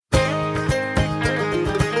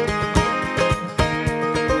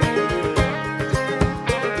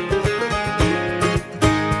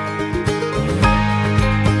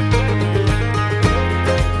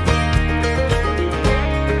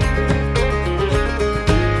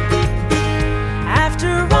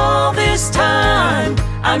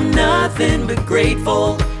I'm nothing but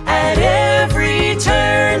grateful at every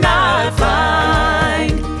turn I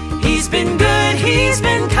find. He's been good, he's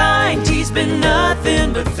been kind, he's been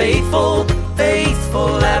nothing but faithful,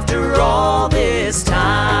 faithful after all this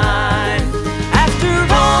time. After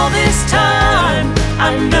all this time,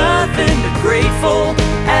 I'm nothing but grateful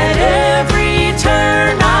at every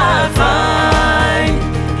turn I find.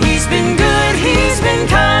 He's been good, he's been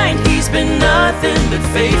kind, he's been nothing but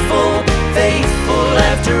faithful, faithful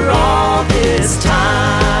after all this time.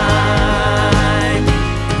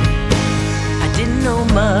 I didn't know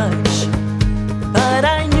much, but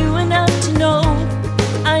I knew enough to know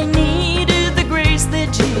I needed the grace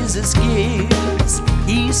that Jesus gives.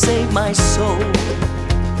 He saved my soul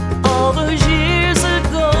all those years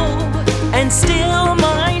ago, and still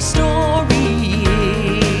my story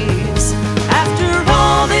is. After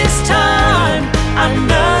all this time, I'm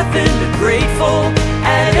nothing but grateful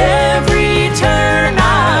at every turn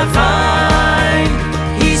I find.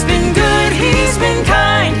 He's been good, he's been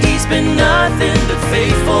kind, he's been nothing but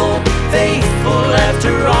faithful, faithful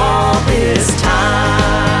after all this time.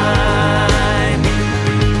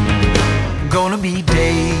 Gonna be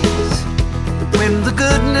days when the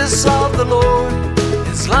goodness of the Lord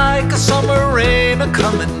is like a summer rain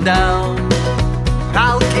a-coming down.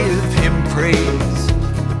 I'll give him praise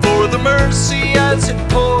for the mercy as it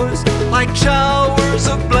pours like showers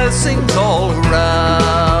of blessings all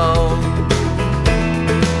around.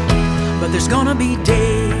 But there's gonna be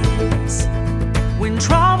days when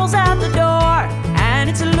trouble's at the door and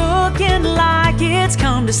it's looking like it's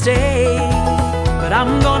come to stay. But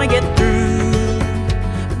I'm gonna get through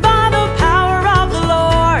by the power of the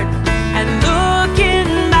Lord, and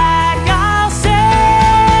looking back I'll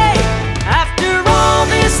say, after all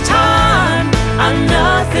this time, I'm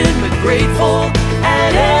nothing but grateful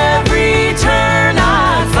at every turn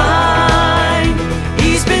I find.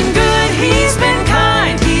 He's been good, he's been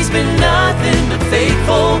kind, he's been nothing but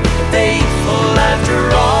faithful, faithful after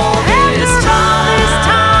all this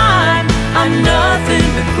time. I'm nothing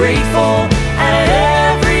but grateful at